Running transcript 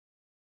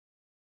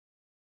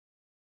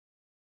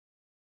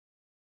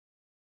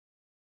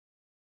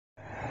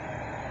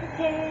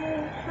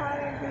Okay, hi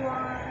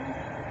everyone.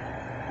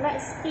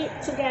 Let's eat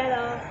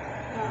together.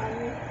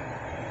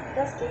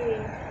 Just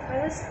kidding.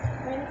 I just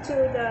went to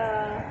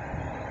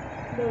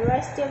the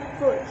restaurant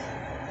food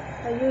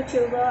a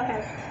YouTuber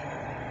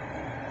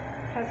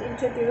have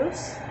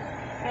introduced,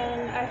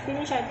 and I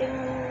finished. I think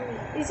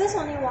it's just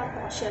only one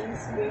portion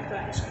with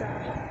extra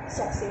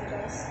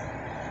sausages.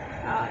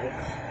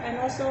 And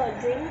also a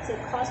drink. It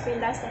cost me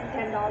less than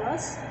 $10.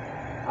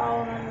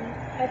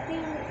 I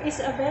think it's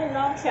a very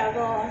long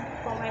travel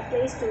from my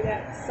place to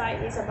that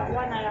site. Is about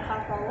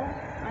 1.5 hours.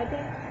 I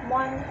think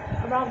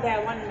around there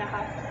 1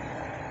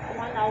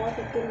 hour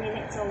 15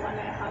 minutes or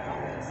 1.5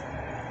 hours.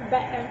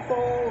 Back and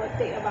forth will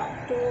take about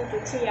 2 to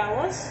 3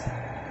 hours.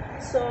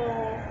 So,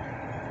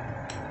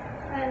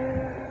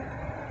 and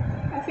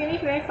I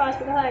finished very fast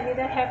because I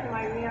didn't have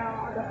my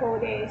meal the whole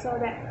day. So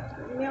that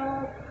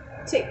meal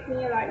take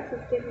me like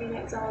 15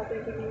 minutes or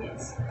 20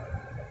 minutes,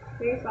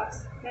 very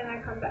fast. Then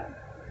I come back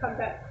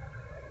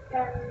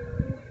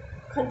and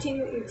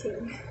continue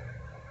eating.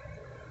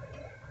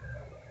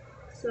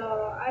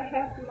 So I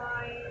have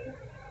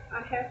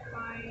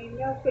my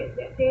meal plate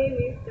that day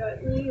with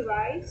the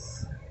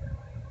rice.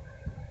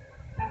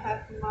 I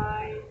have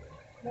my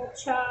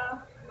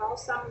matcha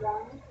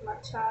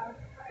matcha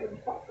I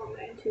bought from the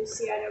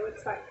NTUC. I never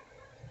tried.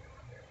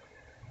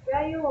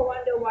 Yeah, you will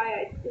wonder why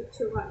I eat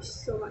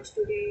so much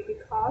today,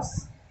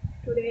 because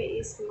today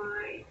is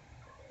my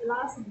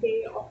last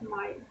day of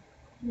my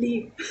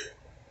leave.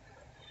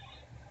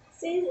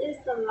 Since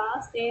it's the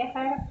last day,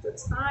 I have the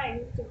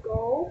time to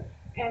go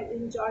and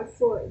enjoy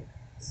food.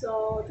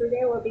 So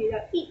today will be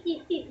the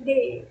eat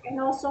day, and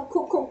also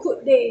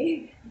cook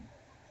day.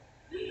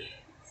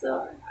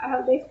 So I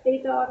have this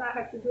later on. I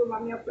have to do my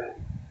meal prep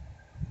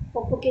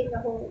for cooking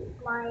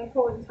my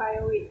whole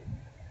entire week.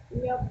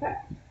 Meal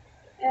prep,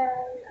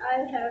 and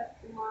I have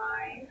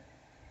my.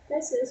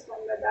 This is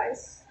from the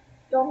Dice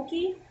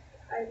Donkey.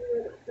 I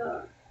do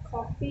the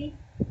coffee.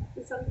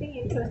 It's something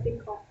interesting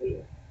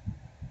coffee.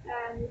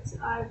 And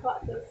I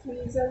got the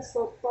freezer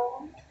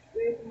sotong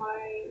with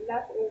my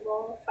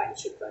leftover fried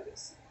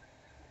chickens.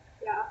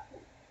 Yeah,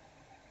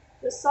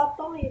 the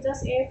sotong is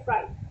just air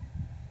fried.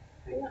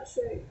 I'm not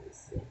sure if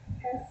it's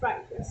air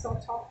fried the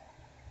sotong,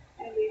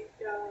 and with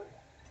the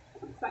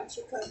fried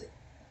chicken.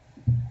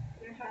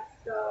 I have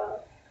the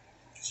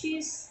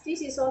cheese.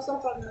 This is also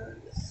from the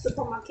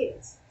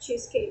supermarket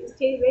cheesecake. It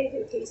tastes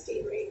very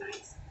tasty, very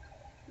nice.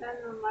 Then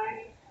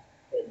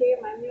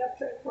my meal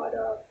prep for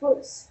the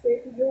fruits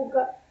with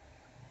yogurt.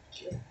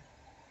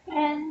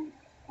 And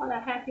what I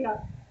have here,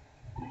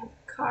 I have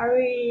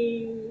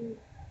curry.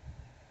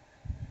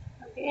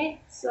 Okay,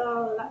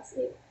 so that's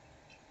it.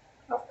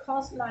 Of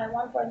course, my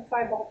 1.5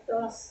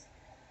 bottles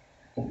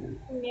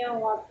near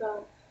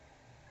water.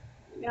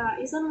 Yeah,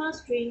 it's a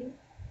must drink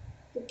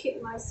to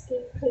keep my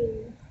skin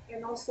clean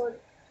and also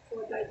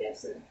for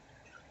digestion.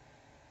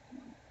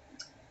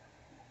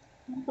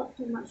 Don't talk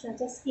too much, I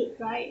just eat,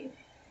 right?